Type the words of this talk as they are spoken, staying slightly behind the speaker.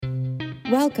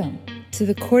Welcome to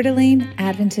the Coeur d'Alene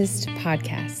Adventist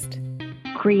Podcast.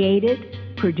 Created,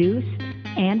 produced,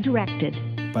 and directed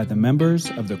by the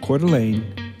members of the Coeur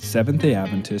d'Alene Seventh-day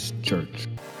Adventist Church.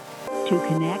 To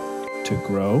connect, to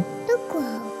grow,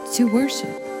 to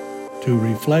worship, to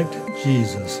reflect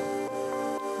Jesus.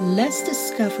 Let's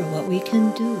discover what we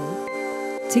can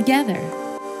do together.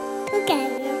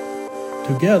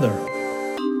 Together.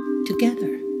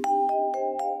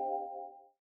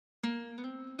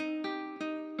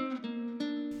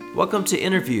 Welcome to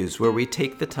Interviews, where we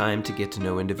take the time to get to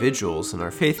know individuals in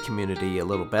our faith community a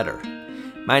little better.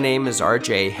 My name is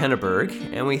R.J. Henneberg,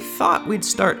 and we thought we'd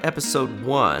start episode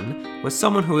 1 with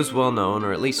someone who is well known,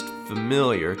 or at least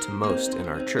familiar to most in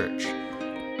our church.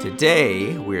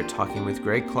 Today, we're talking with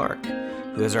Greg Clark,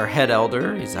 who is our head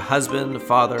elder. He's a husband, a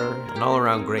father, an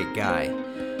all-around great guy.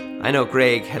 I know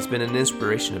Greg has been an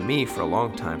inspiration to me for a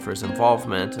long time for his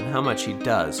involvement and how much he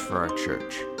does for our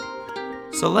church.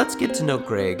 So let's get to know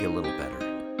Greg a little better.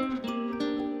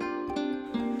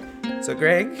 So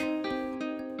Greg,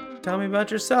 tell me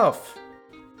about yourself,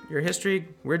 your history,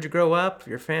 where'd you grow up,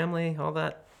 your family, all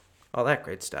that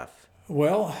great stuff.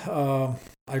 Well,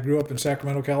 I grew up in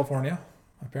Sacramento, California.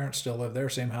 My parents still live there,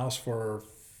 same house for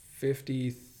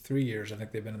 53 years. I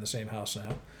think they've been in the same house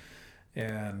now.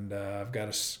 And I've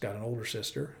got an older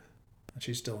sister, and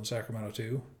she's still in Sacramento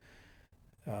too.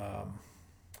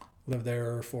 Lived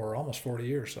there for almost 40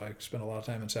 years, so I spent a lot of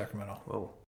time in Sacramento.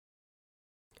 Whoa.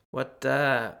 What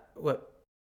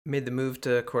made the move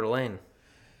to Coeur d'Alene?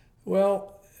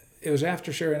 Well, it was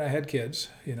after Sherry and I had kids.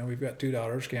 You know, we've got two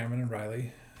daughters, Cameron and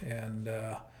Riley. And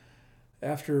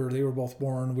after they were both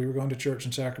born, we were going to church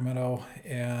in Sacramento,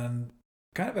 and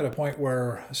kind of at a point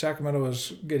where Sacramento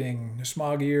was getting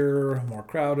smoggier, more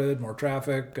crowded, more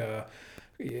traffic.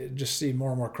 You just see more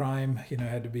and more crime. You know,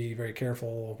 had to be very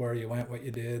careful where you went, what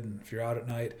you did, and if you're out at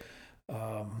night.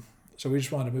 So we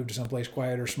just wanted to move to someplace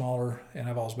quieter, smaller, and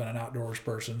I've always been an outdoors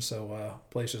person, so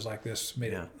places like this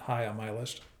made it high on my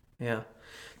list. Yeah.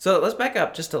 So let's back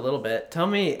up just a little bit. Tell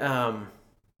me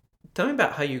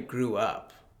about how you grew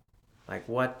up. Like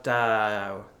where'd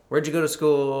you go to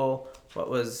school? What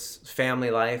was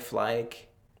family life like?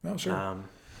 Oh, sure.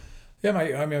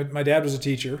 My dad was a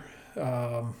teacher.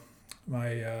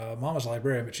 My mom was a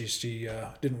librarian, but she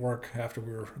didn't work after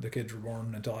the kids were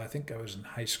born until I think I was in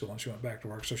high school, and she went back to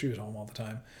work, so she was home all the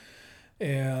time.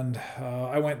 And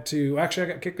I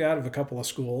got kicked out of a couple of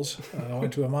schools. I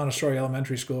went to a Montessori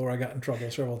elementary school where I got in trouble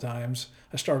several times.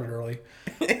 I started early.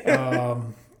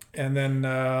 And then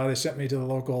they sent me to the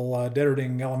local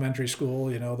Detterding Elementary School,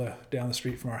 down the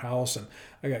street from our house. And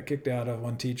I got kicked out of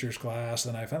one teacher's class.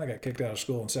 Then I finally got kicked out of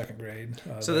school in second grade.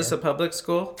 So this is a public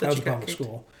school? That was a public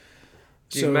school.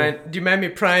 Do you mind me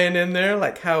prying in there?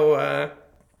 Like how'd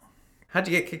you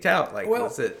get kicked out? Like,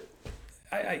 was it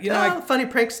funny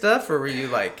prank stuff, or were you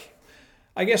like?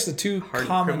 I guess the two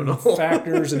common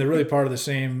factors, and they're really part of the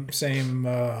same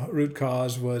root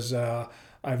cause, was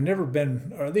I've never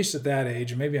been, or at least at that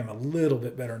age, and maybe I'm a little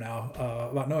bit better now,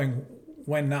 about knowing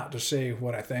when not to say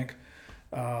what I think.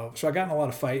 So I got in a lot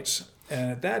of fights,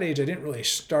 and at that age I didn't really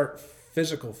start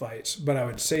physical fights, but I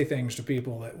would say things to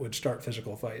people that would start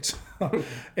physical fights.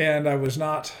 And I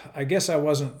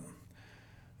wasn't,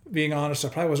 being honest, I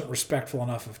probably wasn't respectful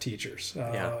enough of teachers.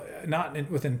 Not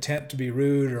with intent to be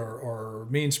rude or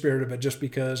mean-spirited, but just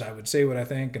because I would say what I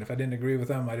think, and if I didn't agree with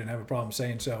them, I didn't have a problem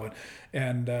saying so.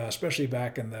 And especially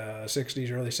back in the 60s,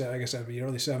 early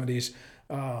 70s,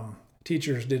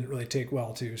 teachers didn't really take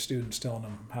well to students telling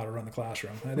them how to run the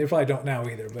classroom. They probably don't now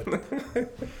either, but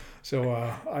so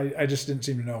I just didn't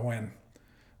seem to know when.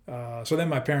 So then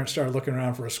my parents started looking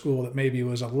around for a school that maybe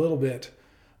was a little bit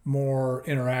more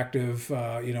interactive,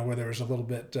 where there was a little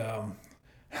bit,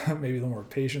 maybe a little more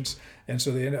patience. And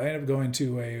so I ended up going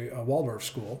to a Waldorf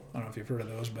school. I don't know if you've heard of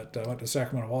those, but I went to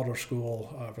Sacramento Waldorf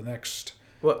School for the next...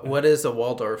 What is a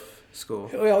Waldorf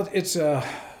school? Well, it's...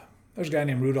 There's a guy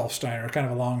named Rudolf Steiner, kind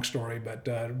of a long story, but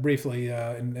briefly,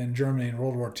 in Germany in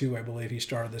World War II, I believe he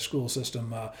started the school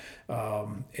system,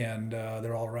 and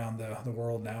they're all around the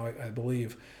world now, I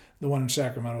believe. The one in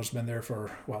Sacramento has been there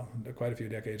for, quite a few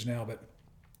decades now, but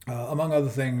among other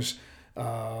things,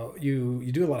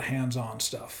 you do a lot of hands-on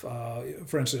stuff.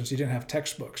 For instance, you didn't have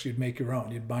textbooks. You'd make your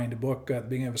own. You'd bind a book at the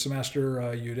beginning of a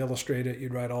semester. You'd illustrate it.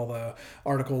 You'd write all the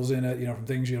articles in it, from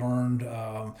things you learned.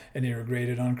 And you were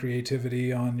graded on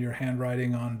creativity, on your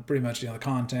handwriting, on pretty much, the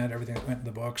content, everything that went in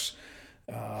the books.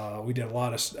 We did a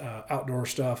lot of outdoor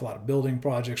stuff, a lot of building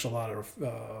projects, a lot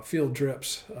of field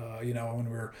trips. When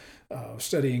we were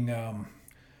studying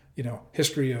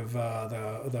history of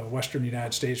the Western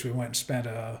United States. We went and spent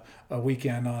a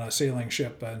weekend on a sailing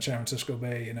ship in San Francisco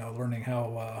Bay, learning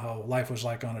how life was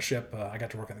like on a ship. I got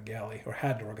to work in the galley, or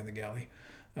had to work in the galley,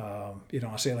 on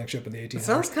a sailing ship in the 1800s. That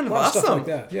sounds kind of awesome. awesome. Stuff like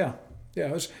that, yeah. Yeah,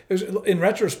 it was. In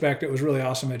retrospect, it was really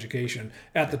awesome education.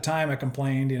 At the time, I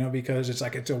complained, because it's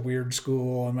a weird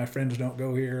school and my friends don't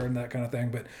go here and that kind of thing.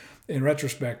 But in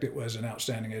retrospect, it was an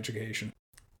outstanding education.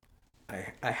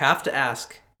 I have to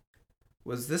ask,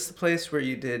 was this the place where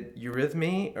you did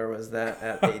Eurythmy, or was that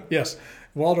at a... Yes,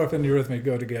 Waldorf and Eurythmy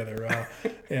go together.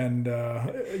 And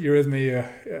Eurythmy,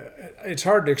 it's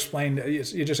hard to explain.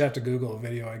 You just have to Google a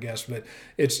video, I guess. But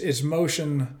it's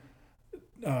motion...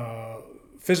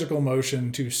 physical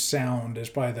motion to sound is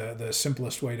probably the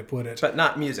simplest way to put it. But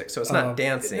not music, so it's not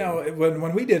dancing. No,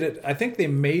 when we did it, I think they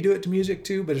may do it to music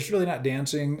too, but it's really not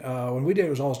dancing. When we did it,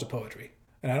 was always to poetry.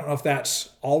 And I don't know if that's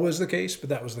always the case, but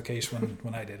that was the case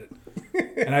when I did it.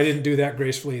 And I didn't do that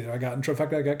gracefully either. I got in trouble. In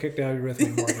fact, I got kicked out of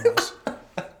Eurythmy more than this.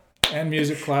 And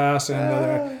music class,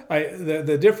 and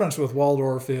the difference with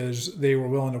Waldorf is they were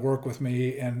willing to work with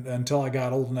me, and until I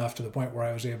got old enough to the point where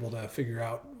I was able to figure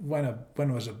out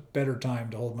when was a better time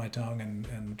to hold my tongue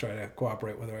and try to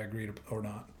cooperate whether I agreed or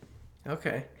not.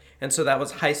 Okay, and so that was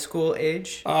high school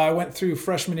age? I went through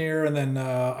freshman year, and then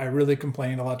I really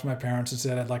complained a lot to my parents and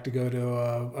said I'd like to go to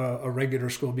a regular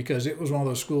school, because it was one of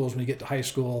those schools when you get to high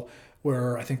school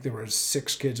where I think there were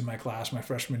 6 kids in my class my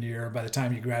freshman year. By the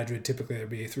time you graduate, typically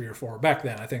there'd be 3 or 4. Back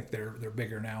then, I think they're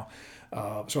bigger now.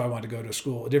 So I wanted to go to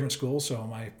a different school. So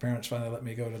my parents finally let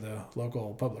me go to the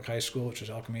local public high school, which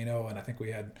is El Camino, and I think we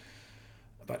had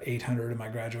about 800 in my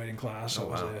graduating class. So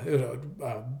it was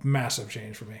a massive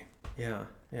change for me. Yeah.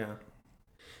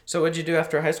 So what'd you do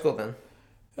after high school then?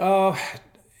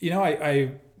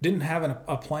 I didn't have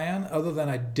a plan other than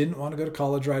I didn't want to go to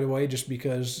college right away, just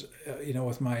because,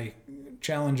 with my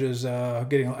challenges I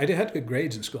had good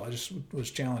grades in school. I just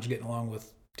was challenged getting along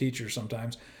with teachers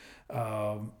sometimes. So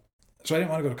I didn't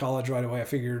want to go to college right away. I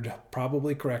figured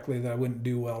probably correctly that I wouldn't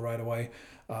do well right away.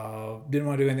 Didn't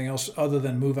want to do anything else other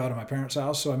than move out of my parents'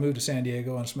 house. So I moved to San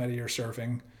Diego and spent a year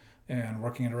surfing and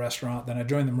working in a restaurant. Then I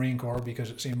joined the Marine Corps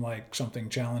because it seemed like something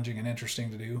challenging and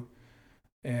interesting to do.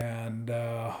 And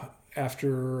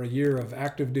after a year of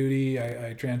active duty,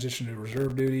 I transitioned to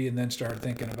reserve duty, and then started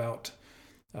thinking about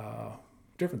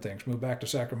different things. Moved back to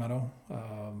Sacramento,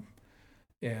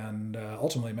 and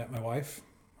ultimately met my wife,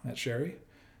 met Sherry,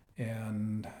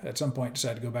 and at some point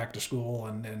decided to go back to school.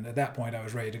 And at that point, I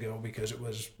was ready to go because it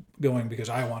was going because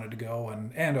I wanted to go,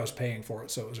 and I was paying for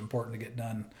it, so it was important to get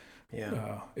done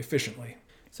efficiently.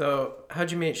 So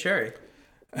how'd you meet Sherry?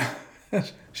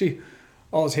 She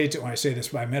always hates it when I say this,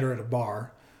 but I met her at a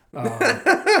bar.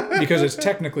 Because it's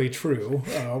technically true.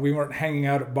 We weren't hanging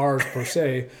out at bars per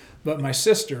se, but my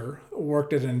sister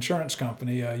worked at an insurance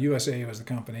company. USA was the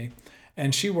company,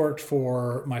 and she worked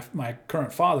for my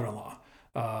current father-in-law.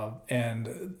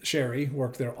 And Sherry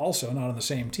worked there also, not on the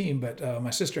same team, but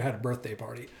my sister had a birthday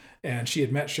party, and she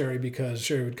had met Sherry because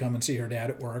Sherry would come and see her dad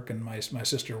at work, and my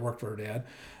sister worked for her dad.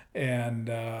 And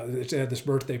they had this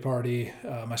birthday party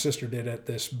my sister did at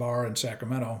this bar in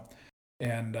Sacramento.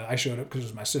 And I showed up because it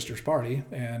was my sister's party,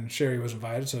 and Sherry was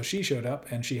invited, so she showed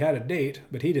up, and she had a date,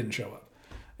 but he didn't show up.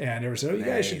 And everyone said, "Oh, you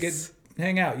guys should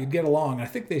hang out. You'd get along." I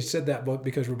think they said that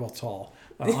because we're both tall.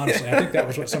 Honestly, I think that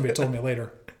was what somebody told me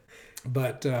later.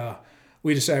 But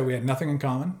we decided we had nothing in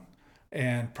common,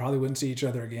 and probably wouldn't see each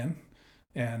other again.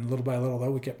 And little by little, though,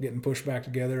 we kept getting pushed back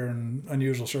together in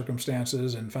unusual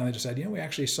circumstances, and finally decided, we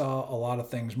actually saw a lot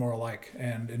of things more alike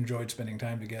and enjoyed spending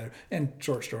time together. And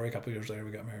short story, a couple of years later,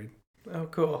 we got married. Oh,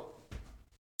 cool.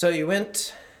 So you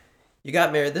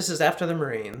got married. This is after the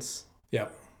Marines.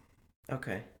 Yep.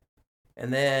 Okay.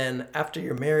 And then after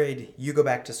you're married, you go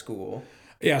back to school.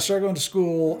 Yeah, I started going to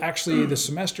school actually the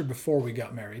semester before we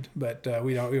got married, but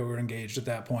we were engaged at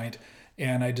that point.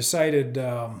 And I decided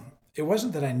it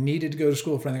wasn't that I needed to go to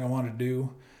school for anything I wanted to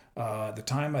do. At the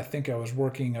time, I think I was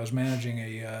managing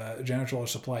a janitorial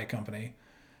supply company.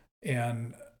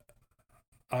 And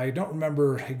I don't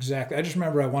remember exactly. I just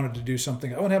remember I wanted to do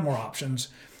something. I want to have more options.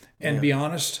 And to be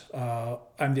honest,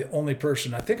 I'm the only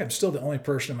person, I think I'm still the only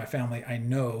person in my family I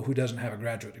know who doesn't have a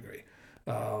graduate degree.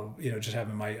 Just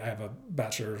having I have a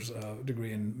bachelor's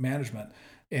degree in management.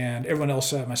 And everyone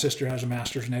else, my sister has a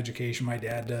master's in education. My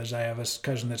dad does. I have a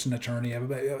cousin that's an attorney.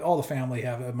 All the family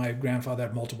have. My grandfather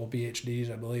had multiple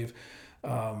PhDs, I believe.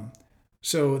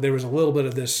 So there was a little bit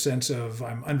of this sense of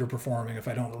I'm underperforming if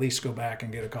I don't at least go back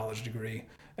and get a college degree.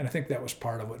 And I think that was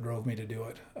part of what drove me to do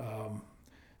it.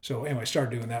 So anyway, I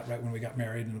started doing that right when we got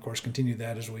married, and of course continued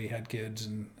that as we had kids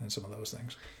and some of those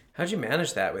things. How'd you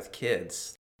manage that with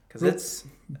kids? Because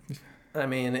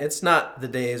it's not the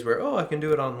days where, I can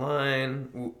do it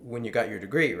online when you got your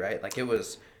degree, right? Like it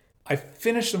was... I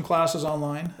finished some classes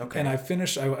online, okay. And I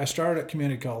started at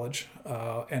community college,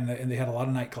 and they had a lot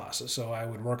of night classes, so I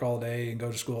would work all day and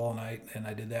go to school all night, and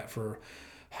I did that for,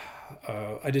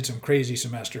 I did some crazy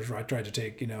semesters where I tried to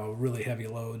take, really heavy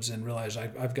loads and realized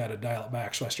I've got to dial it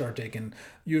back, so I started taking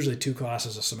usually 2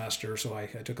 classes a semester, so I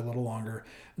took a little longer.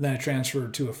 And then I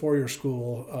transferred to a 4-year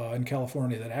school in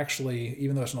California that actually,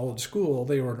 even though it's an old school,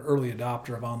 they were an early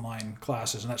adopter of online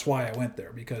classes, and that's why I went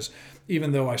there, because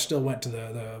even though I still went to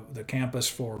the campus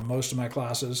for most of my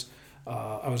classes,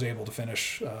 I was able to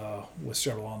finish with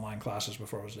several online classes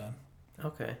before I was done.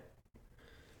 Okay.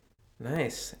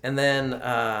 Nice. And then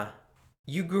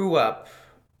you grew up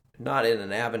not in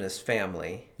an Adventist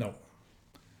family. No.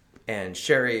 And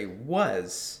Sherry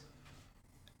was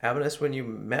Adventist when you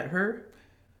met her?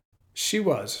 She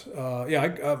was.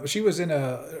 She was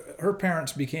her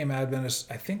parents became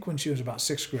Adventist, I think, when she was about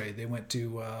 6th grade. They went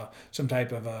to some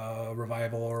type of a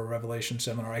revival or a revelation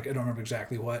seminar. I don't remember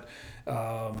exactly what.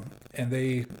 And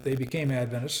they became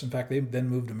Adventists. In fact, they then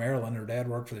moved to Maryland. Her dad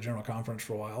worked for the General Conference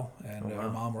for a while, and her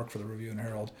mom worked for the Review and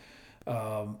Herald.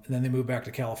 And then they moved back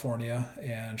to California,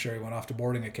 and Sherry went off to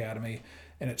boarding academy.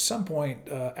 And at some point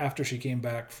after she came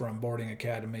back from boarding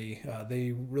academy,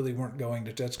 they really weren't going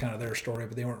to, that's kind of their story,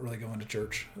 but they weren't really going to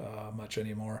church much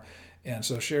anymore. And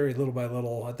so Sherry, little by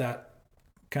little, at that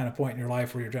kind of point in your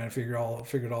life where you're trying to figure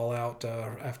it all out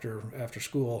after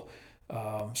school,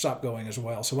 stopped going as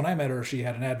well. So when I met her, she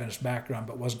had an Adventist background,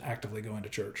 but wasn't actively going to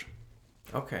church.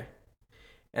 Okay.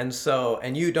 And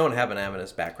you don't have an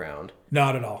Adventist background.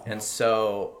 Not at all. And no.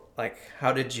 So, like,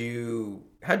 how'd you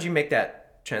make that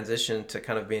transition to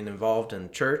kind of being involved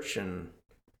in church and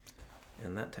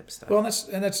that type of stuff? Well,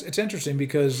 it's interesting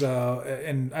because,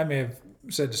 and I may have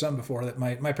said to some before that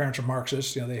my parents are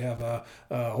Marxists. They have a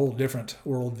whole different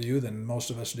worldview than most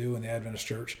of us do in the Adventist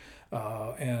church.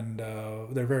 And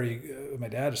they're very, my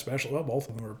dad especially, well, both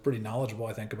of them are pretty knowledgeable,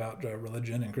 I think, about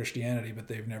religion and Christianity, but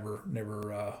they've never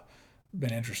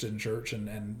been interested in church.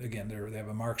 And again, they have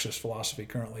a Marxist philosophy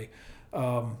currently.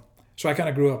 So I kind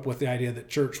of grew up with the idea that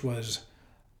church was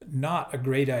not a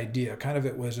great idea. Kind of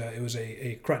it was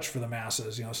a crutch for the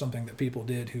masses, something that people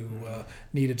did who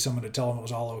needed someone to tell them it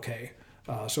was all okay.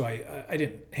 So I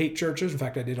didn't hate churches. In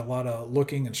fact, I did a lot of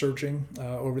looking and searching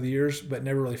over the years, but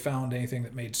never really found anything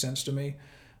that made sense to me.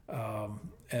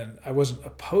 And I wasn't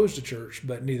opposed to church,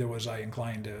 but neither was I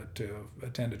inclined to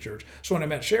attend a church. So when I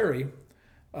met Sherry,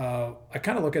 I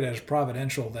kind of look at it as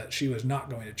providential that she was not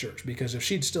going to church, because if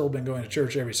she'd still been going to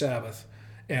church every Sabbath,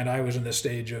 and I was in this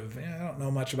stage of, I don't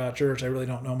know much about church, I really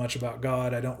don't know much about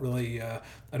God, I don't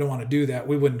want to do that,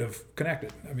 we wouldn't have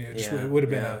connected. I mean, it would have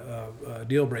been a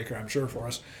deal breaker, I'm sure, for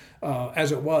us.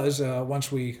 As it was, once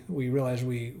we realized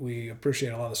we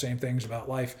appreciate a lot of the same things about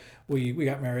life, we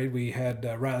got married. We had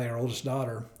Riley, our oldest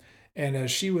daughter, and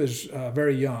as she was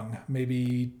very young,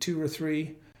 maybe 2 or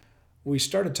 3, we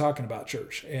started talking about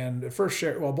church. And at first,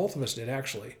 both of us did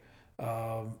actually,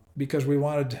 because we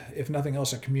wanted, if nothing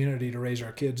else, a community to raise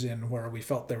our kids in where we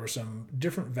felt there were some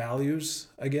different values,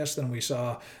 I guess, than we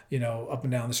saw, up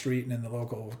and down the street and in the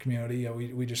local community.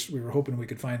 We were hoping we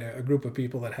could find a group of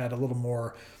people that had a little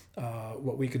more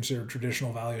what we consider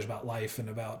traditional values about life and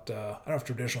about, I don't know if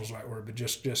traditional is the right word, but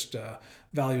just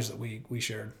values that we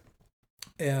shared.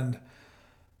 And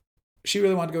she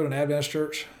really wanted to go to an Adventist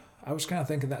church. I was kind of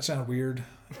thinking that sounded weird.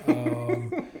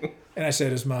 And I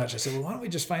said as much. I said, well, why don't we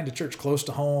just find a church close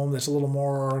to home that's a little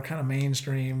more kind of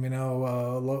mainstream,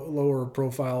 lower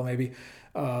profile maybe.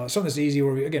 Something that's easy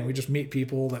where we just meet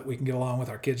people that we can get along with.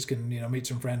 Our kids can, meet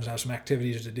some friends, have some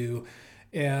activities to do.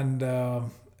 And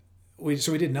we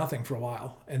did nothing for a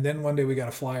while. And then one day we got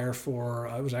a flyer for,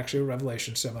 it was actually a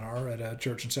Revelation seminar at a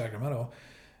church in Sacramento.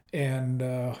 And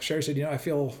Sherry said, I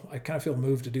kind of feel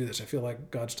moved to do this. I feel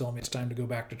like God's telling me it's time to go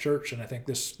back to church. And I think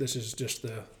this is just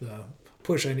the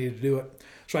push I needed to do it.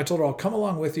 So I told her, I'll come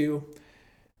along with you.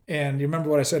 And you remember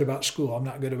what I said about school. I'm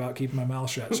not good about keeping my mouth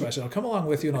shut. So I said, I'll come along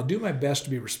with you and I'll do my best to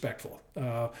be respectful.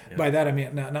 By that, I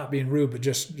mean, not being rude, but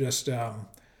just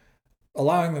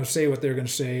allowing them to say what they're going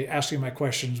to say, asking my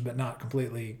questions, but not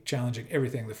completely challenging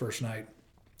everything the first night.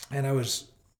 And I was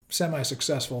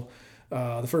semi-successful.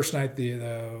 The first night,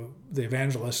 the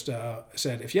evangelist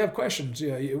said, if you have questions,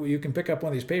 you can pick up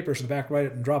one of these papers in the back, write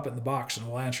it, and drop it in the box, and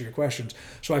we'll answer your questions.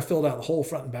 So I filled out the whole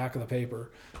front and back of the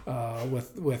paper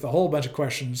with a whole bunch of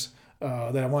questions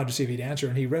that I wanted to see if he'd answer.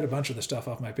 And he read a bunch of the stuff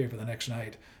off my paper the next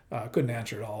night. Couldn't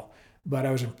answer it all. But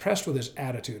I was impressed with his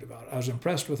attitude about it. I was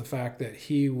impressed with the fact that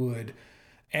he would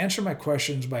answer my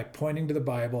questions by pointing to the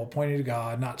Bible, pointing to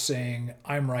God, not saying,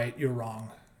 I'm right, you're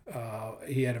wrong.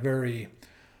 He had a very,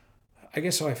 I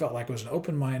guess how I felt like was an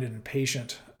open-minded and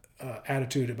patient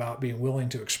attitude about being willing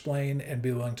to explain and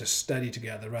be willing to study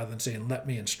together rather than saying, let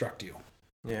me instruct you.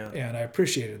 Yeah. And I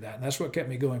appreciated that. And that's what kept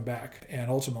me going back. And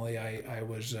ultimately, I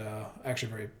was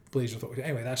actually very pleased with what we did.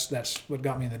 Anyway, that's what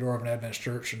got me in the door of an Adventist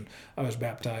church, and I was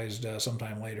baptized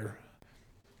sometime later.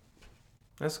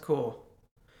 That's cool.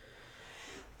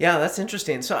 Yeah, that's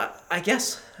interesting. So I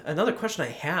guess another question I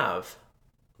have,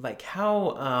 like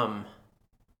how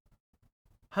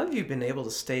have you been able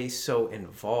to stay so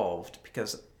involved?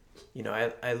 Because, you know,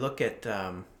 I look at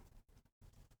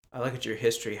your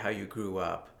history, how you grew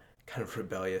up, kind of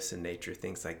rebellious in nature,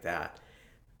 things like that,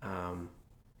 and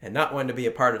not wanting to be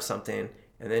a part of something,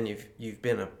 and then you've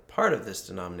been a part of this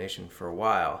denomination for a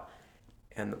while,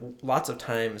 and lots of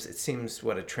times it seems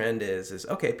what a trend is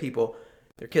okay, people,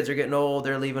 their kids are getting old,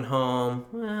 they're leaving home,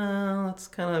 well, let's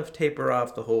kind of taper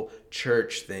off the whole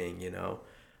church thing, you know.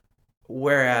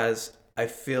 Whereas I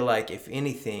feel like, if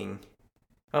anything,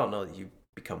 I don't know that you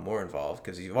become more involved,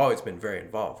 because you've always been very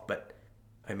involved, but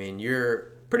I mean,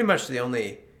 you're pretty much the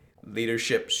only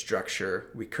leadership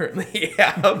structure we currently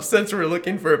have since we're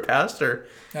looking for a pastor.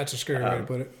 That's a scary way to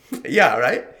put it. Yeah,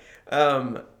 right?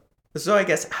 So I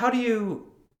guess, how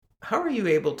are you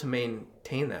able to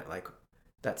maintain that? Like,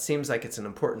 that seems like it's an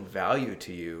important value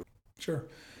to you. Sure.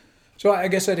 So I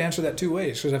guess I'd answer that two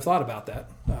ways, because I've thought about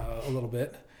that a little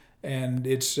bit. And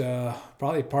it's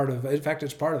probably in fact,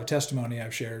 it's part of a testimony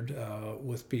I've shared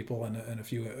with people in a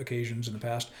few occasions in the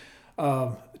past.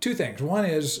 Two things. One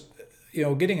is, you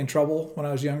know, getting in trouble when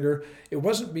I was younger, it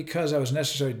wasn't because I was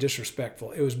necessarily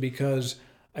disrespectful. It was because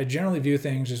I generally view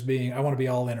things as being, I want to be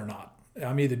all in or not.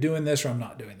 I'm either doing this or I'm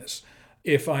not doing this.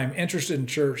 If I'm interested in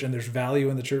church and there's value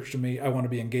in the church to me, I want to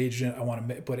be engaged in it. I want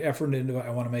to put effort into it. I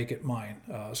want to make it mine,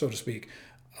 so to speak.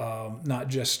 Not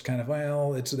just kind of,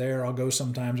 well, it's there, I'll go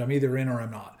sometimes. I'm either in or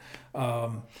I'm not.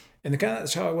 And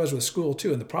that's how I was with school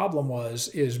too. And the problem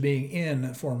is being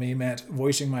in for me meant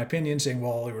voicing my opinion, saying,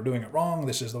 well, we were doing it wrong.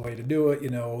 This is the way to do it. You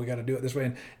know, we got to do it this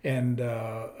way. And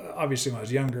obviously when I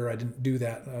was younger, I didn't do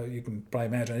that. You can probably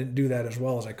imagine I didn't do that as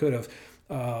well as I could have.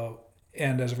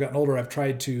 And as I've gotten older, I've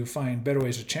tried to find better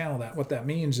ways to channel that. What that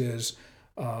means is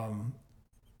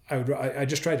I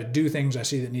just try to do things I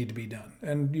see that need to be done.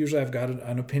 And usually I've got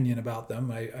an opinion about them.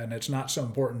 And it's not so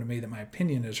important to me that my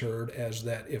opinion is heard as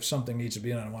that if something needs to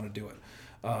be done, I want to do it.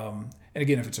 And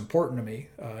again, if it's important to me,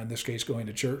 in this case, going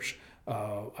to church,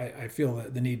 I feel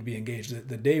that the need to be engaged.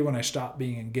 The day when I stop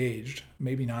being engaged,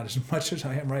 maybe not as much as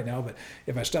I am right now, but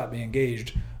if I stop being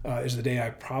engaged, is the day I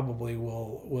probably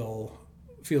will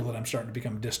feel that I'm starting to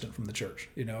become distant from the church.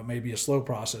 You know, it may be a slow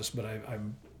process, but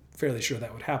I'm fairly sure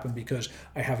that would happen because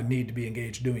I have a need to be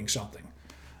engaged doing something.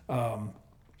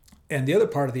 And the other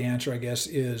part of the answer, I guess,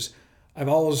 is I've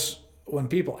always, when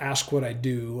people ask what I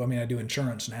do, I mean, I do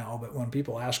insurance now, but when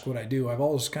people ask what I do, I've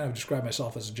always kind of described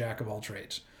myself as a jack of all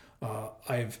trades.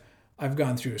 I've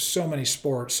gone through so many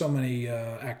sports, so many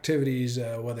activities,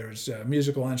 whether it's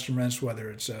musical instruments, whether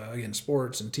it's, again,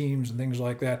 sports and teams and things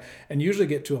like that, and usually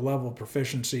get to a level of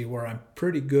proficiency where I'm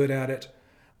pretty good at it.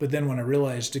 But then when I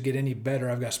realize to get any better,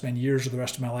 I've got to spend years of the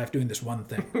rest of my life doing this one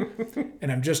thing.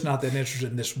 And I'm just not that interested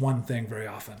in this one thing very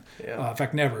often. Yeah. In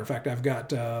fact, never. In fact, I've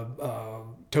got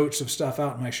totes of stuff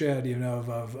out in my shed, you know,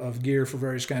 of gear for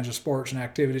various kinds of sports and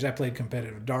activities. I played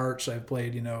competitive darts. I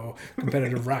played, you know,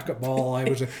 competitive racquetball. I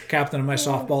was a captain of my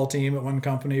softball team at one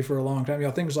company for a long time, you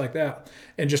know, things like that.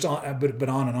 And just on, but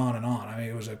on and on and on. I mean,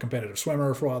 it was a competitive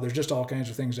swimmer for a while. There's just all kinds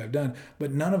of things I've done,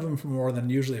 but none of them for more than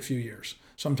usually a few years.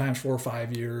 Sometimes 4 or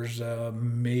 5 years,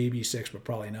 maybe 6, but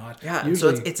probably not. Yeah,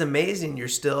 usually, so it's amazing you're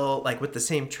still like with the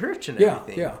same church and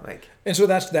everything. Yeah. Like, and so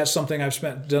that's something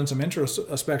I've done some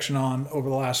introspection on over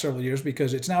the last several years,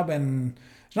 because it's not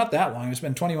that long. It's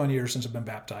been 21 years since I've been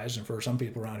baptized, and for some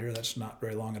people around here, that's not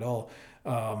very long at all.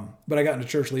 But I got into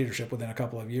church leadership within a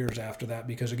couple of years after that,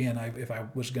 because again, if I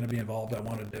was going to be involved, I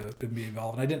wanted to be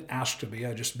involved, and I didn't ask to be.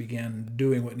 I just began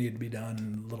doing what needed to be done,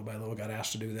 and little by little got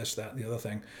asked to do this, that, and the other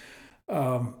thing.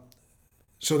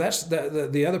 So that's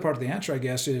the other part of the answer, I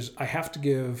guess, is I have to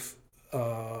give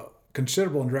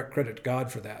considerable and direct credit to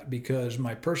God for that, because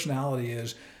my personality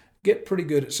is get pretty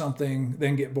good at something,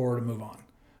 then get bored and move on.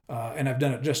 And I've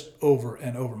done it just over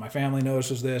and over. My family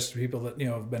notices this. People that, you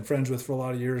know, I've been friends with for a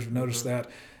lot of years have noticed that.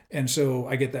 And so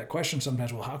I get that question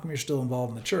sometimes, well, how come you're still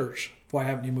involved in the church? Why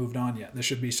haven't you moved on yet? This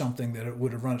should be something that it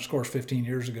would have run its course 15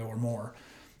 years ago or more.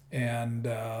 And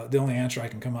the only answer I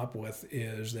can come up with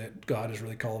is that God has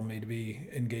really called me to be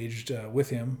engaged with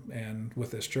Him and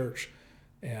with this church.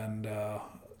 And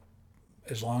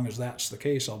as long as that's the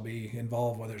case, I'll be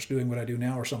involved, whether it's doing what I do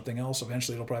now or something else.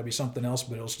 Eventually it'll probably be something else,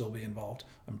 but it'll still be involved.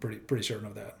 I'm pretty certain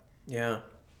of that. Yeah,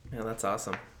 that's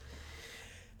awesome.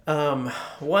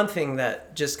 One thing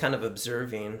that just kind of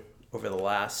observing over the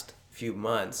last few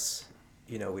months,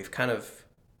 we kind of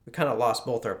lost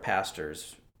both our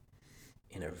pastors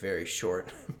in a very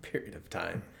short period of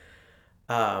time.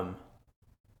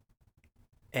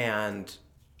 And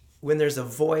when there's a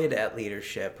void at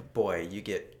leadership, boy, you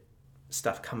get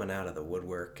stuff coming out of the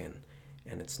woodwork, and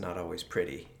it's not always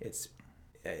pretty.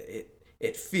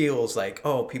 It feels like,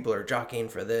 oh, people are jockeying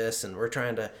for this, and we're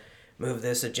trying to move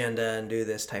this agenda and do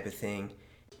this type of thing.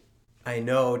 I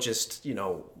know just,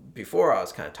 before I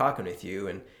was kind of talking with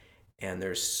you, and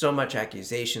there's so much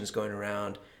accusations going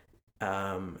around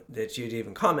that you'd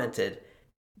even commented,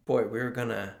 boy, we were going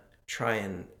to try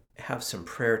and have some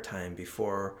prayer time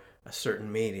before a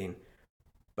certain meeting,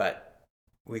 but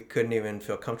we couldn't even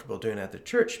feel comfortable doing it at the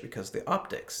church because of the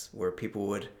optics, where people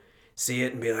would see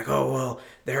it and be like, oh, well,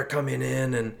 they're coming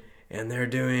in and they're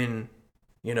doing,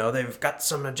 they've got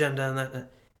some agenda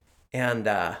and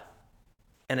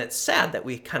it's sad that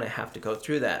we kind of have to go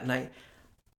through that. And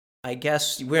I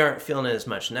guess we aren't feeling it as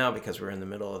much now because we're in the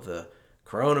middle of the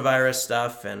coronavirus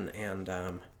stuff, and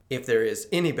if there is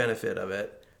any benefit of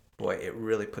it, boy, it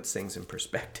really puts things in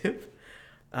perspective.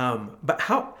 But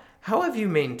how have you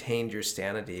maintained your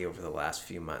sanity over the last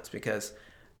few months? Because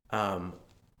I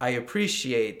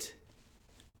appreciate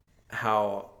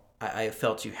how I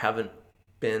felt you haven't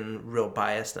been real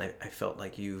biased, and I felt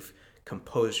like you've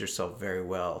composed yourself very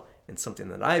well in something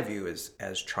that I view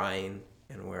as trying,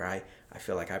 and where I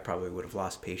feel like I probably would have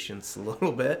lost patience a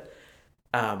little bit.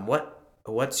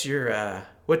 What's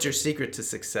your secret to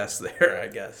success there, I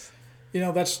guess?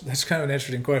 That's kind of an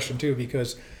interesting question too,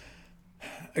 because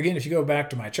again, if you go back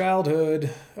to my childhood,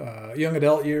 young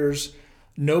adult years,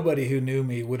 nobody who knew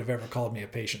me would have ever called me a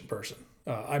patient person.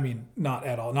 Not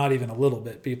at all, not even a little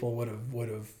bit. People would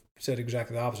have said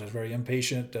exactly the opposite. I was very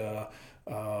impatient. I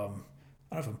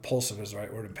don't know if impulsive is the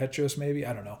right word. Impetuous, maybe.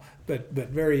 I don't know. But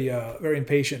very very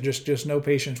impatient. Just no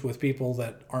patience with people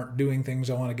that aren't doing things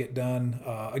I want to get done.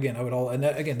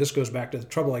 This goes back to the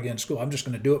trouble I get in school. I'm just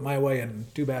going to do it my way,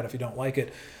 and too bad if you don't like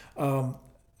it.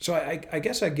 So I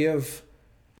guess I give.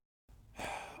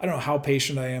 I don't know how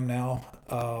patient I am now,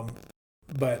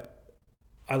 but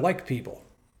I like people.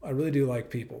 I really do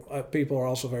like people. People are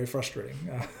also very frustrating.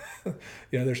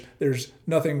 There's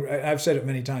nothing. I've said it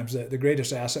many times that the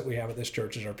greatest asset we have at this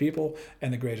church is our people,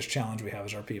 and the greatest challenge we have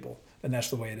is our people, and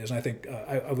that's the way it is. And I think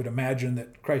I would imagine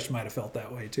that Christ might have felt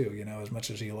that way too. As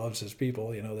much as he loves his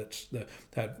people,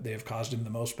 that they have caused him the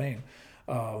most pain,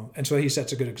 and so he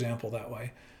sets a good example that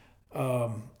way.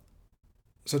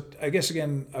 So I guess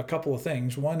again, a couple of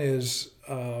things. One is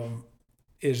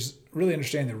really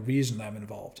understanding the reason I'm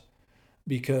involved.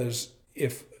 Because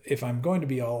if I'm going to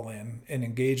be all in and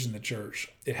engaged in the church,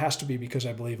 it has to be because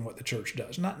I believe in what the church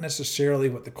does, not necessarily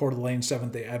what the Coeur d'Alene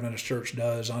Seventh-day Adventist Church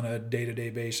does on a day-to-day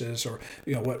basis, or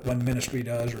what one ministry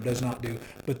does or does not do,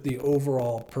 but the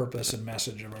overall purpose and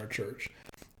message of our church.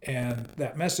 And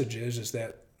that message is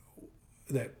that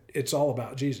it's all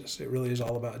about Jesus. It really is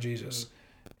all about Jesus.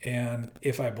 And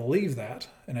if I believe that,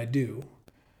 and I do,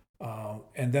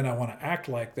 and then I want to act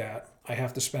like that, I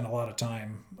have to spend a lot of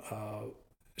time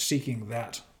seeking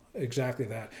exactly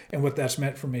that. And what that's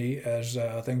meant for me as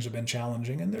things have been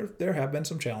challenging, and there have been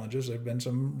some challenges. There have been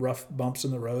some rough bumps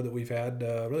in the road that we've had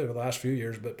really over the last few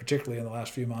years, but particularly in the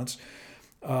last few months.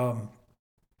 And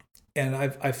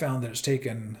I've found that it's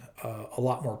taken a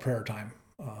lot more prayer time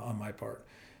on my part,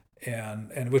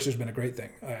 and which has been a great thing.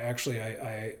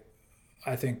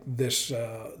 I think this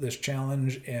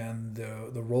challenge and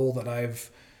the role that I've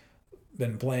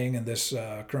been playing in this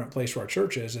current place where our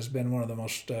church has been one of the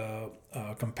most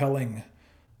compelling,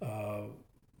 I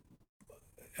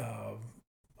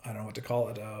don't know what to call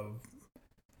it,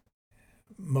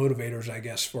 motivators, I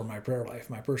guess, for my prayer life,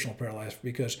 my personal prayer life,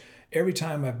 because every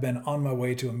time I've been on my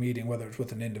way to a meeting, whether it's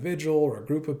with an individual or a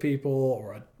group of people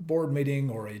or a board meeting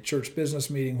or a church business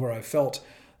meeting where I felt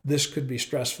this could be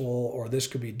stressful or this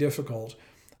could be difficult,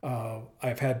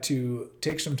 I've had to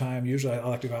take some time. Usually I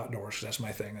like to go outdoors because that's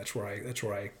my thing. That's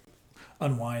where I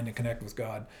unwind and connect with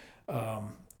God,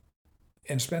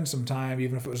 and spend some time,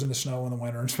 even if it was in the snow in the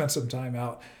winter, and spend some time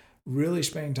out, really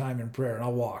spending time in prayer. And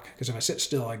I'll walk, because if I sit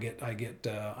still,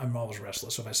 I'm always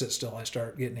restless. So if I sit still, I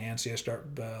start getting antsy. I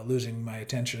start losing my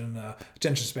attention.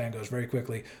 Attention span goes very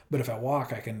quickly. But if I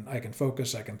walk, I can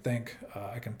focus. I can think.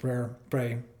 I can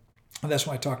pray. And that's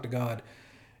when I talk to God.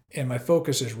 And my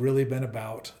focus has really been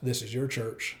about, this is your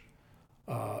church.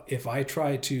 If I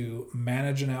try to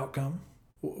manage an outcome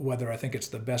whether I think it's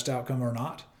the best outcome or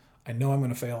not. I know I'm going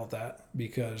to fail at that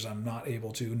because I'm not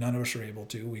able to. None of us are able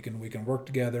to. We can work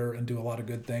together and do a lot of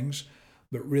good things,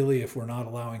 but really, if we're not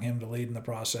allowing him to lead in the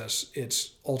process,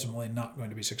 it's ultimately not going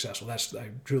to be successful.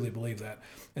 I truly believe that.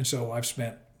 And so I've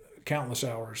spent countless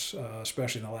hours,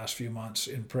 especially in the last few months,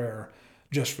 in prayer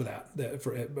just for that,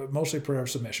 but mostly prayer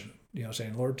of submission.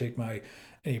 Saying, Lord, take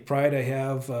any pride I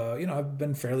have. I've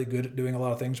been fairly good at doing a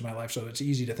lot of things in my life, so it's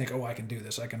easy to think, I can do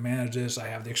this, I can manage this, I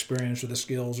have the experience or the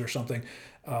skills or something.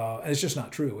 And it's just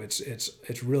not true.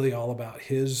 It's really all about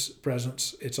His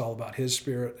presence. It's all about His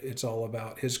Spirit. It's all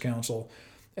about His counsel.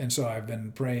 And so I've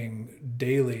been praying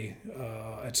daily,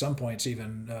 at some points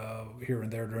even here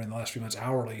and there during the last few months,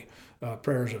 hourly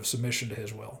prayers of submission to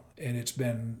His will. And it's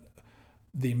been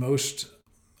the most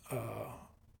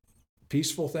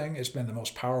peaceful thing. It's been the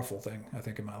most powerful thing, I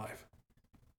think, in my life.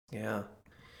 Yeah.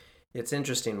 It's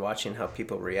interesting watching how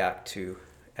people react to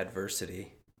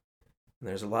adversity. And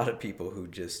there's a lot of people who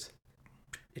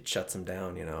it shuts them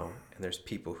down, and there's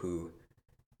people who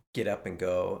get up and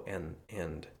go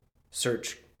and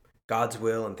search God's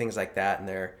will and things like that, and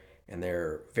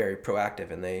they're very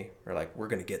proactive, and they are like, we're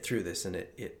going to get through this, and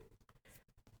it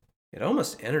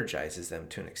almost energizes them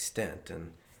to an extent,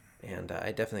 and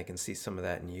I definitely can see some of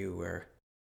that in you, where,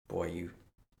 boy,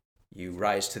 you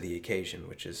rise to the occasion,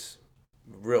 which is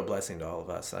a real blessing to all of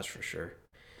us, that's for sure.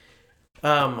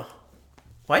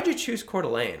 Why'd you choose Coeur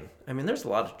d'Alene? I mean, there's a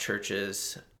lot of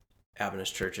churches,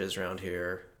 Adventist churches around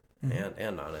here, and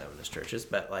non-Adventist churches,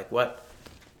 but what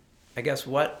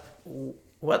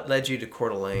led you to Coeur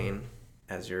d'Alene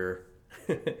as your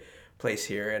place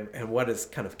here, and what has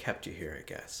kind of kept you here, I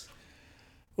guess?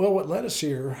 Well, what led us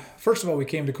here, first of all, we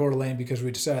came to Coeur d'Alene because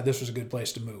we decided this was a good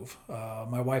place to move.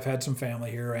 My wife had some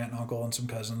family here, aunt and uncle and some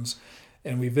cousins,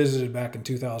 and we visited back in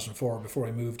 2004 before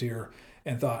we moved here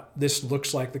and thought, this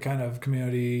looks like the kind of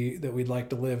community that we'd like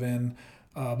to live in.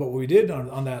 But what we did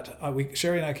on that,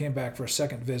 Sherry and I came back for a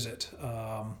second visit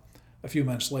a few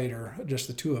months later, just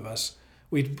the two of us.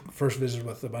 We first visited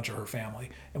with a bunch of her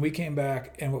family, and we came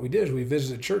back, and what we did is we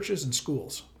visited churches and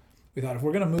schools. We thought, if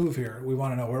we're going to move here, we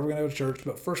want to know where we're going to go to church,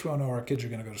 but first we want to know where our kids are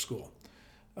going to go to school.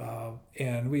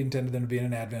 And we intended them to be in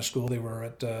an Adventist school. They were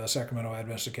at Sacramento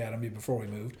Adventist Academy before we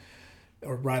moved,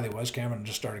 or Riley was. Cameron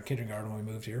just started kindergarten when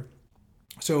we moved here.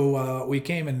 So we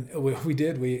came and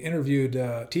we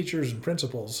interviewed teachers and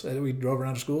principals. We drove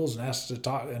around to schools and asked to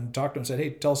talk to them and said,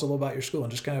 hey, tell us a little about your school,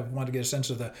 and just kind of wanted to get a sense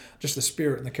of the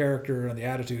spirit and the character and the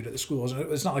attitude at the schools.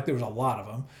 And it's not like there was a lot of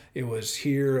them. It was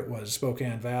here, it was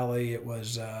Spokane Valley, it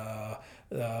was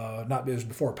it was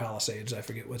before Palisades. I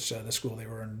forget which the school they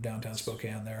were in downtown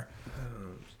Spokane there.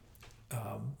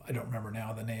 I don't remember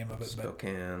now the name of it.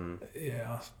 Spokane. But,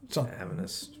 yeah.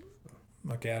 Adventist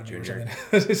Academy, Junior.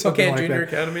 something like Junior that.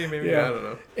 Academy, maybe. Yeah. I don't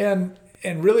know.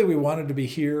 And really, we wanted to be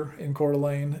here in Coeur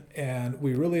d'Alene, and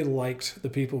we really liked the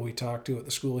people we talked to at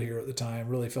the school here at the time.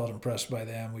 Really felt impressed by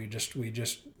them. We just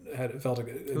felt a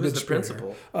good. Who was the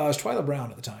principal? It was Twyla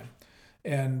Brown at the time,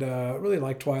 and really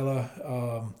liked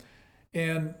Twyla.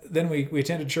 And then we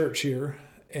attended church here,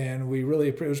 and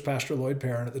it was Pastor Lloyd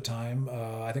Perrin at the time.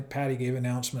 I think Patty gave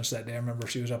announcements that day. I remember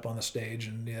she was up on the stage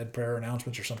and he had prayer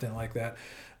announcements or something like that.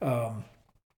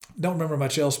 Don't remember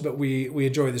much else, but we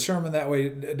enjoyed the sermon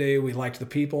that day. We liked the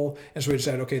people, and so we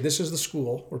decided, okay, this is the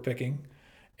school we're picking.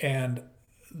 And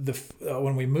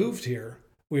when we moved here,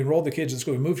 we enrolled the kids in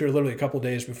school. We moved here literally a couple of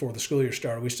days before the school year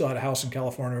started. We still had a house in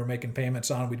California we were making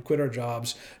payments on. We'd quit our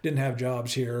jobs, didn't have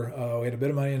jobs here. We had a bit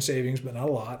of money in savings, but not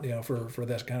a lot, for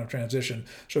that kind of transition.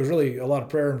 So there was really a lot of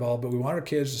prayer involved, but we wanted our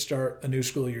kids to start a new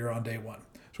school year on day one.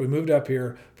 So we moved up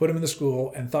here, put them in the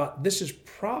school, and thought this is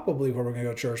probably where we're going to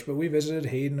go to church. But we visited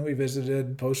Hayden, we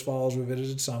visited Post Falls, we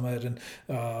visited Summit, and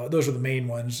those are the main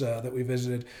ones that we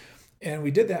visited. And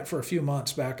we did that for a few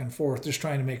months back and forth, just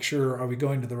trying to make sure, are we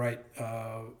going to the right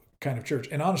kind of church?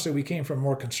 And honestly, we came from a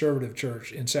more conservative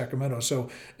church in Sacramento. So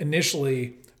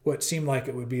initially, what seemed like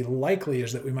it would be likely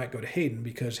is that we might go to Hayden,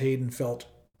 because Hayden felt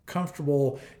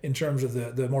comfortable in terms of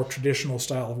the more traditional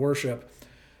style of worship.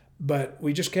 But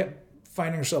we just kept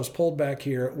finding ourselves pulled back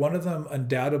here. One of them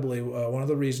one of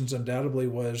the reasons undoubtedly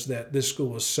was that this school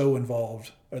was so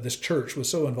involved, or this church was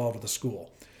so involved with the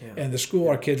school. Yeah. And the school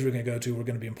our kids were going to go to were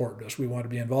going to be important to us. We wanted to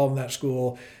be involved in that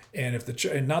school. And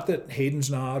and not that Hayden's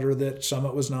not, or that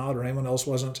Summit was not, or anyone else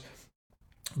wasn't,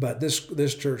 but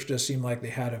this church just seemed like they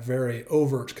had a very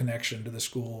overt connection to the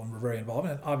school and were very involved.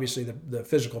 And obviously the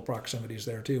physical proximity is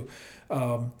there too.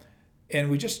 And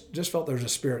we just felt there was a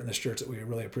spirit in this church that we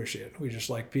really appreciated. We just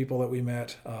liked people that we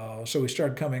met. So we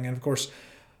started coming. And of course,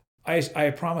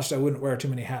 I promised I wouldn't wear too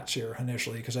many hats here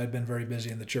initially, because I'd been very busy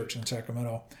in the church in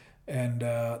Sacramento. And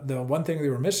the one thing they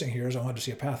were missing here is I wanted to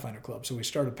see a Pathfinder club. So we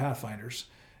started Pathfinders.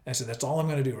 I said, that's all I'm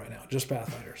going to do right now, just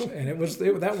Pathfinders. And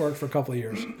that worked for a couple of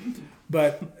years.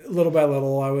 But little by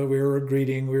little, we were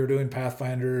greeting, we were doing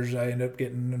Pathfinders. I ended up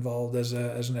getting involved as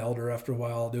an elder after a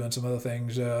while, doing some other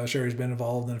things. Sherry's been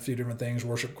involved in a few different things,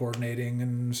 worship coordinating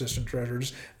and assistant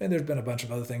treasurers. And there's been a bunch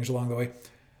of other things along the way.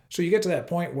 So you get to that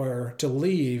point where to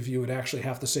leave, you would actually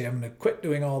have to say, I'm going to quit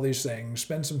doing all these things,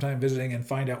 spend some time visiting, and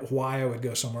find out why I would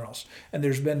go somewhere else. And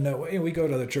there's been no, we go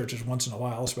to other churches once in a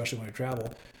while, especially when we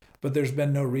travel, but there's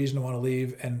been no reason to want to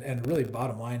leave. And really,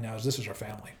 bottom line now is this is our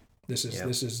family. This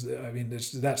is, I mean,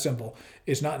 it's that simple.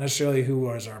 It's not necessarily who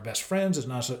is our best friends. It's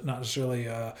not necessarily,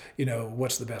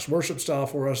 what's the best worship style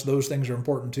for us. Those things are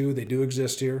important too. They do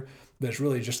exist here, but it's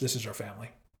really just this is our family.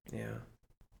 Yeah,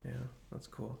 that's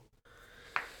cool.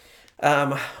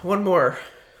 One more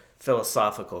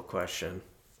philosophical question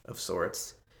of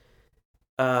sorts.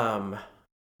 What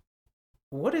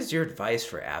is your advice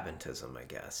for Adventism, I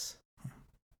guess?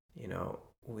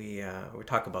 We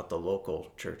talk about the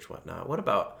local church, whatnot. What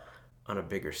about on a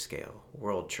bigger scale,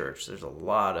 world church? There's a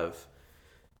lot of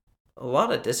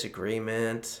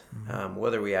disagreement,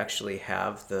 whether we actually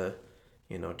have the,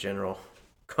 general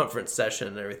conference session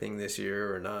and everything this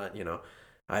year or not.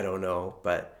 I don't know,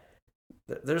 but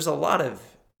there's a lot of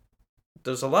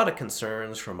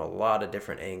concerns from a lot of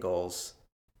different angles.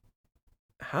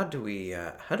 How do we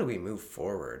move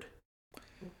forward?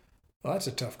 Well, that's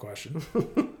a tough question.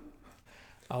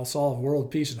 I'll solve world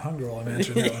peace and hunger while I'm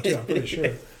answering that one too, I'm pretty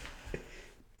sure.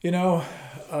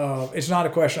 It's not a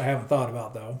question I haven't thought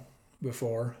about though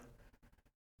before.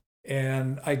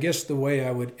 And I guess the way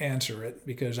I would answer it,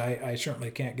 because I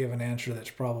certainly can't give an answer that's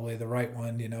probably the right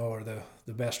one, or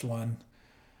the best one.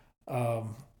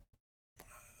 Kind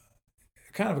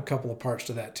of a couple of parts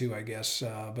to that too, I guess,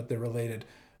 but they're related.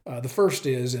 The first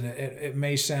is, and it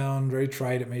may sound very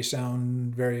trite, it may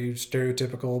sound very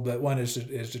stereotypical, but one is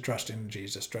to trust in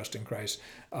Jesus, trust in Christ.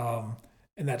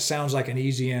 And that sounds like an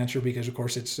easy answer because, of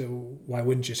course, it's why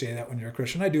wouldn't you say that when you're a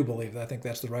Christian? I do believe that. I think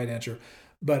that's the right answer.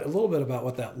 But a little bit about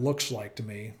what that looks like to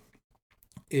me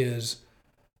is,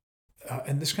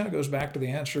 and this kind of goes back to the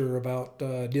answer about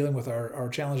dealing with our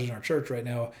challenges in our church right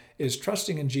now, is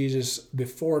trusting in Jesus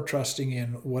before trusting in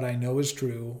what I know is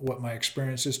true, what my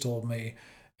experience has told me,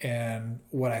 and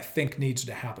what I think needs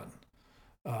to happen.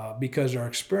 Because our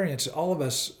experience, all of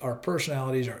us, our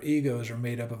personalities, our egos are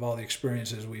made up of all the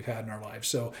experiences we've had in our lives.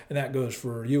 So, and that goes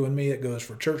for you and me, it goes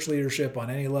for church leadership on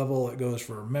any level, it goes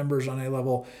for members on any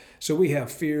level. So we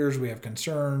have fears, we have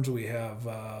concerns, we have,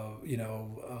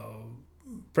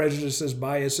 prejudices,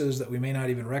 biases that we may not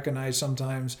even recognize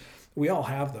sometimes. We all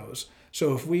have those.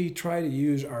 So if we try to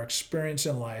use our experience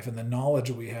in life and the knowledge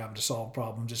that we have to solve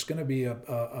problems, it's going to be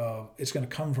it's going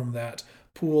to come from that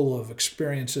pool of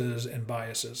experiences and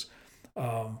biases.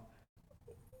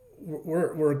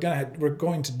 We're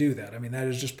going to do that. I mean, that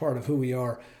is just part of who we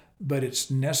are. But it's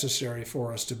necessary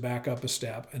for us to back up a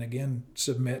step and again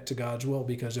submit to God's will,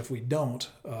 because if we don't,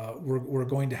 we're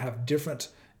going to have different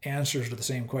answers to the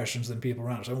same questions than people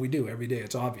around us. And we do every day.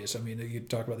 It's obvious. I mean, you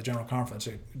talk about the General Conference.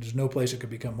 There's no place it could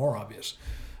become more obvious.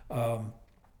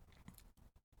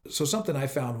 So something I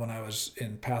found when I was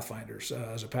in Pathfinders,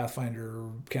 as a Pathfinder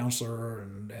counselor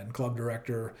and club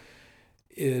director,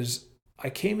 is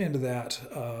I came into that,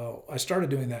 I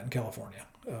started doing that in California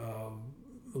a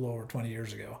little over 20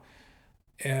 years ago.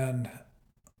 And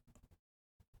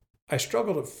I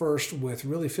struggled at first with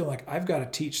really feeling like I've got to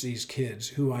teach these kids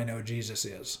who I know Jesus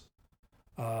is.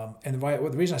 And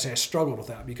the reason I say I struggled with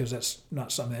that, because that's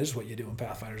not something that is what you do in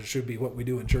Pathfinders. It should be what we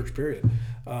do in church, period.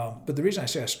 But the reason I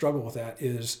say I struggle with that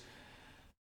is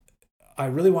I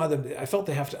really wanted them, I felt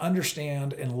they have to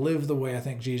understand and live the way I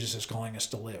think Jesus is calling us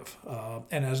to live.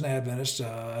 And as an Adventist,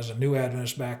 as a new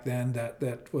Adventist back then,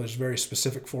 that was very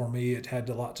specific for me. It had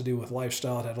a lot to do with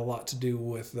lifestyle. It had a lot to do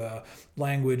with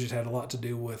language. It had a lot to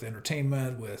do with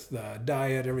entertainment, with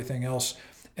diet, everything else.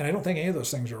 And I don't think any of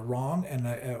those things are wrong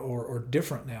or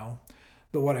different now.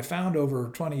 But what I found over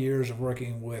 20 years of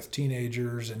working with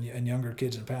teenagers and younger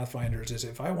kids in Pathfinders is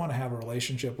if I want to have a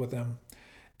relationship with them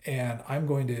and I'm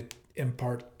going to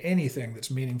impart anything that's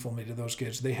meaningful to me to those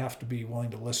kids, they have to be willing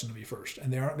to listen to me first.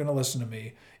 And they aren't going to listen to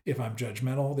me if I'm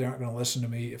judgmental. They aren't going to listen to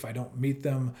me if I don't meet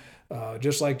them.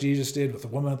 Just like Jesus did with the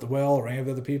woman at the well or any of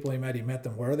the other people he met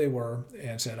them where they were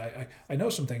and said, I know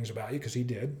some things about you, because he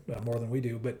did more than we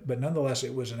do. But nonetheless,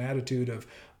 it was an attitude of,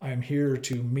 I'm here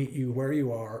to meet you where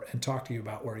you are and talk to you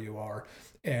about where you are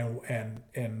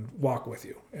and walk with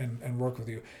you and work with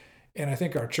you. And I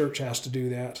think our church has to do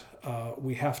that.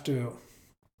 We have to.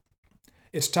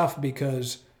 It's tough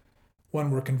because when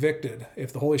we're convicted,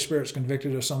 if the Holy Spirit's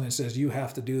convicted of something that says you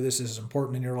have to do this is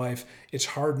important in your life, it's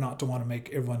hard not to want to make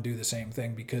everyone do the same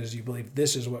thing because you believe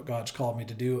this is what God's called me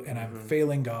to do, and I'm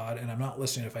failing God, and I'm not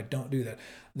listening if I don't do that.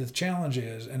 The challenge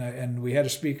is, and we had a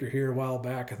speaker here a while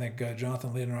back, I think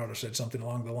Jonathan Leonardo said something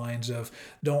along the lines of,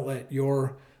 don't let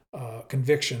your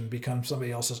conviction become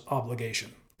somebody else's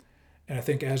obligation. And I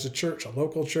think as a church, a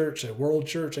local church, a world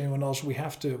church, anyone else, we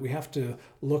have to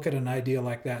look at an idea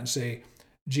like that and say,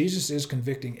 Jesus is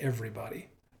convicting everybody,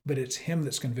 but it's him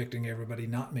that's convicting everybody,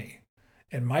 not me.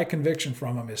 And my conviction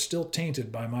from him is still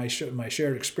tainted by my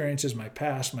shared experiences, my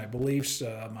past, my beliefs,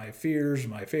 my fears,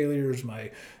 my failures,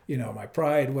 my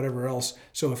pride, whatever else.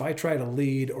 So if I try to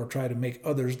lead or try to make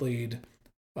others lead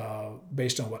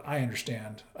based on what I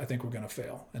understand, I think we're going to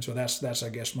fail. And so that's I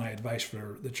guess my advice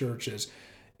for the church is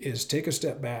take a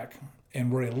step back and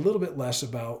worry a little bit less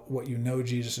about what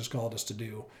Jesus has called us to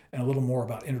do, and a little more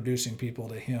about introducing people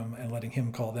to him and letting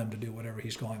him call them to do whatever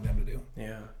he's calling them to do.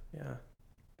 Yeah.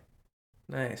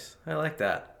 Nice. I like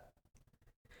that.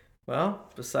 Well,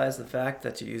 besides the fact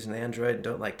that you use an Android and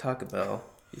don't like Taco Bell,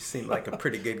 you seem like a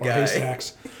pretty good guy.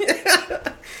 Haystacks.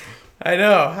 I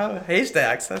know.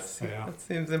 Haystacks. That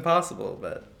seems impossible,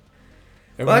 but...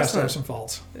 Everyone has to have some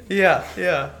faults.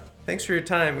 Yeah. Thanks for your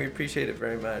time. We appreciate it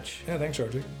very much. Yeah, thanks,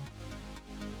 RJ.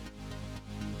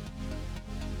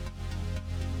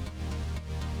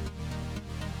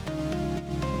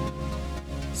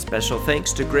 Special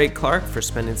thanks to Greg Clark for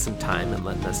spending some time and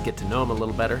letting us get to know him a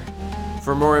little better.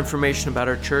 For more information about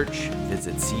our church,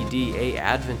 visit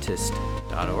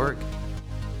cdaadventist.org.